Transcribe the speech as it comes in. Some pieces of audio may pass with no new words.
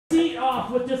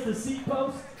off with just a seat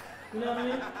post. You know what I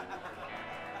mean?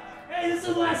 Hey, this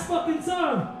is the last fucking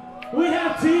song. We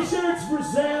have t-shirts for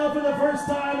sale for the first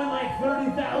time in like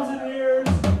 30,000 years.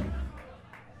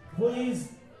 Please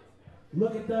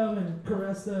look at them and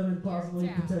caress them and possibly,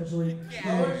 potentially.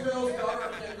 Orange Bill's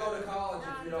daughter can't go to college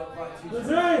if you don't buy t-shirts. That's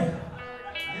right.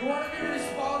 You want to be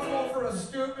responsible for a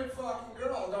stupid fucking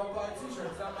girl, don't buy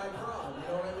t-shirts. Not my problem. You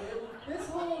know what I mean? This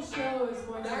whole show is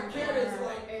going to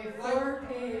require a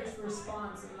 4-page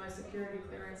response in my security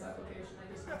clearance application.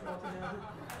 I just want you to know.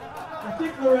 I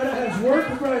think Loretta has work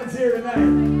friends here tonight.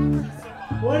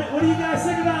 What do you guys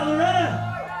think about Loretta?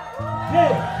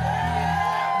 Hey,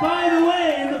 by the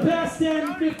way, in the past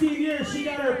 10, 15 years, she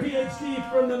got her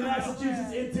PhD from the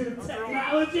Massachusetts Institute of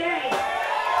Technology.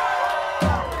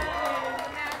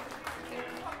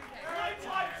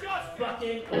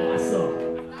 Fucking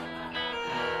awesome.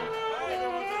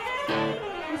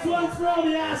 This one's for all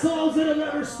the assholes that have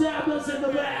ever stabbed us in the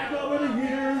back over the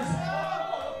years.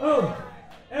 Oh,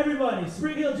 everybody,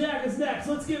 Spring Hill Jack is next.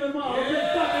 Let's give him all a big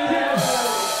fucking hand.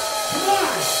 Come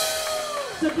on!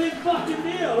 It's a big fucking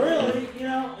deal, really, you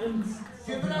know. And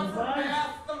give it up for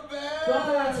Matt the Band!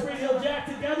 Thumper and Spring Hill Jack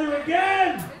together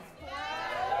again! Give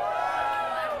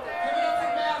it up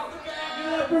for Matt the Band! Give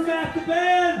it up for Matt the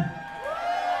Band!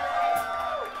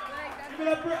 Give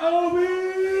it up for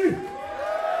Obi!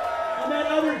 And that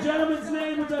other gentleman's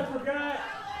name, which I forgot.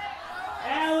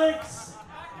 Alex.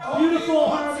 Beautiful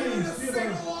harmonies. Sing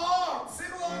along!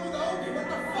 Sing along with Obi. What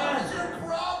the fuck is your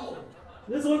problem?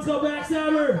 This one's called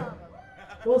Backstabber.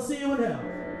 We'll see you in hell.